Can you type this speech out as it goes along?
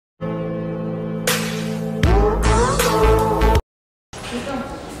Do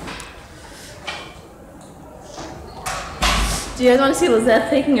you guys want to see Lizette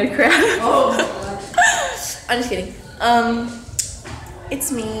taking a crap? Oh. I'm just kidding.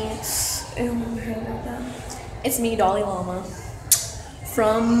 It's me. It's me, Dalai Lama,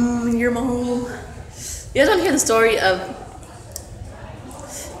 from your mom. You guys want to hear the story of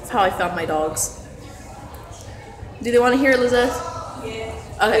how I found my dogs? Do they want to hear it, Lizette? Yeah.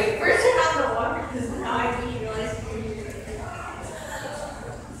 Okay. Wait, first turn on the water because now I didn't realize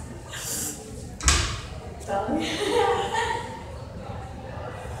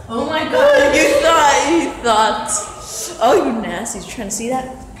Oh my god, you thought. Oh, you nasty. You trying to see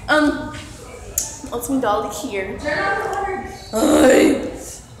that? Let's me Dolly here. turn on the water.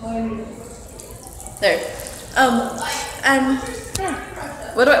 There. And yeah.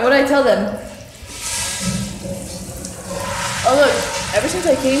 What do I tell them? Oh look, ever since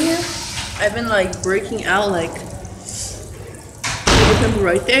I came here, I've been like breaking out like pimple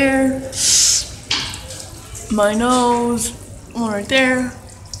right there. My nose, one right there.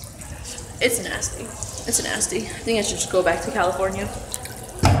 It's nasty. It's nasty. I think I should just go back to California.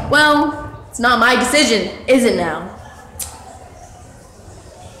 Well, it's not my decision, is it now?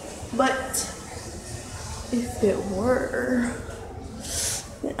 But if it were,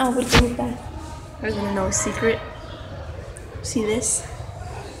 then I would go back. I was gonna know a secret. See this?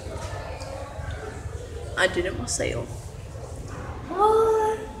 I didn't want to sail.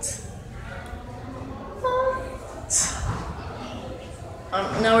 What?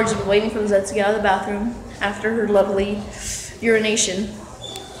 Now we're just waiting for Lizette to get out of the bathroom after her lovely urination.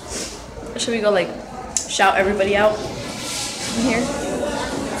 Should we go like shout everybody out in here?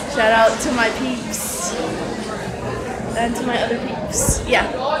 Shout out to my peeps and to my other peeps.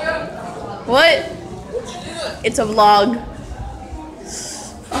 Yeah. What? It's a vlog.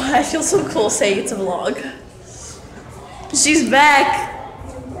 Oh, I feel so cool saying it's a vlog. She's back.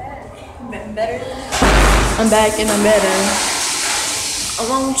 I'm better than I'm back and I'm better.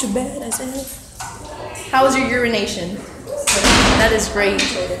 Along with your bed, I said. How was your urination? That is great.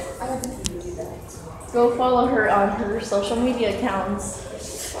 Go follow her on her social media accounts.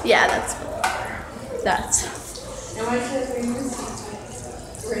 Yeah, that's that. And why should I famous?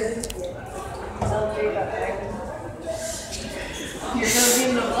 lj.diamond. You're gonna be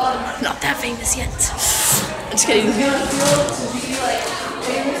in the vlog. Not that famous yet. I'm just kidding. You're gonna feel to be like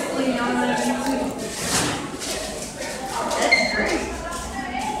famously known on YouTube. That's great.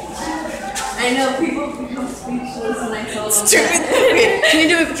 I know people become speechless when I tell them. Stupid. Can you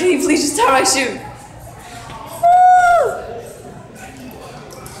do it? Can you please just tie my shoe?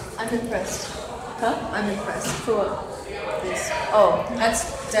 I'm impressed. Huh? I'm impressed. For what? This. Oh, That's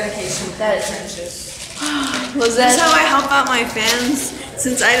dedication. that is friendship. Lizette. That's how I help out my fans.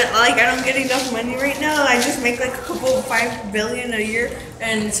 Since I don't get enough money right now, I just make like a couple 5 billion a year,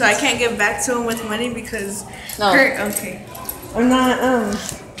 and so I can't give back to them with money because No. okay, I'm not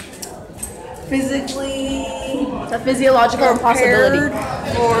physically It's a physiological impossibility.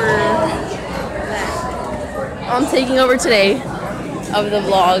 prepared for that. I'm taking over today of the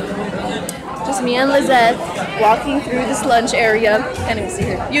vlog. Just me and Lizette walking through this lunch area. Can't even see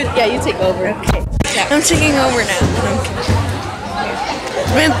her. You take over. Okay, I'm taking over now.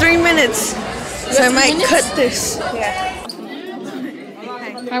 It's been 3 minutes, so I might cut this. Yeah.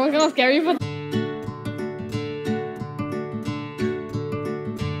 I was gonna scare you, but.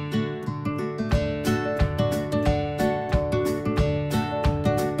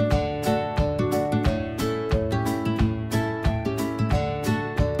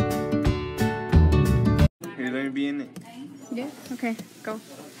 Here, let me be in it. Yeah, okay, go.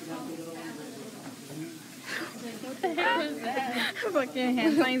 What the heck was that? Fucking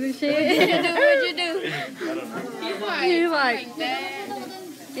hand signs and shit. What'd you do? You like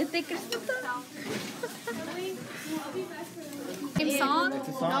you think it's Same song?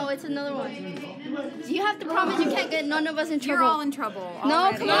 No, it's another one. You have to promise you can't get none of us in trouble. You're all in trouble.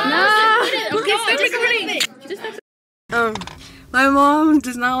 No, come on. No. Okay, My mom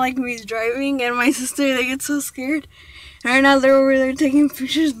does not like me driving, and my sister, they get so scared. And right now they're over there taking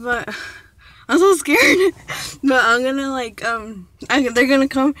pictures, but I'm so scared. But I'm gonna like they're gonna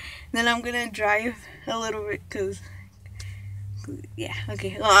come, then I'm gonna drive a little bit, cause yeah,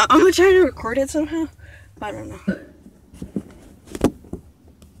 okay. Well, I'm gonna try to record it somehow, but I don't know.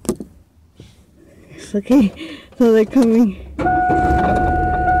 It's okay. So they're coming.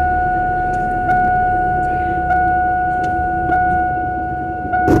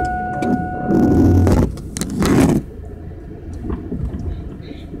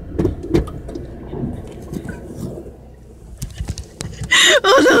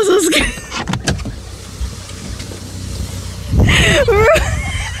 Oh, that was so scary.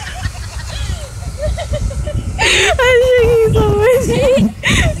 I'm shaking so much.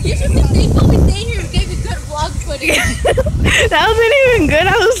 You should be thankful we stayed here and gave you good vlog footage. That wasn't even good.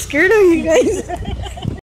 I was scared of you guys.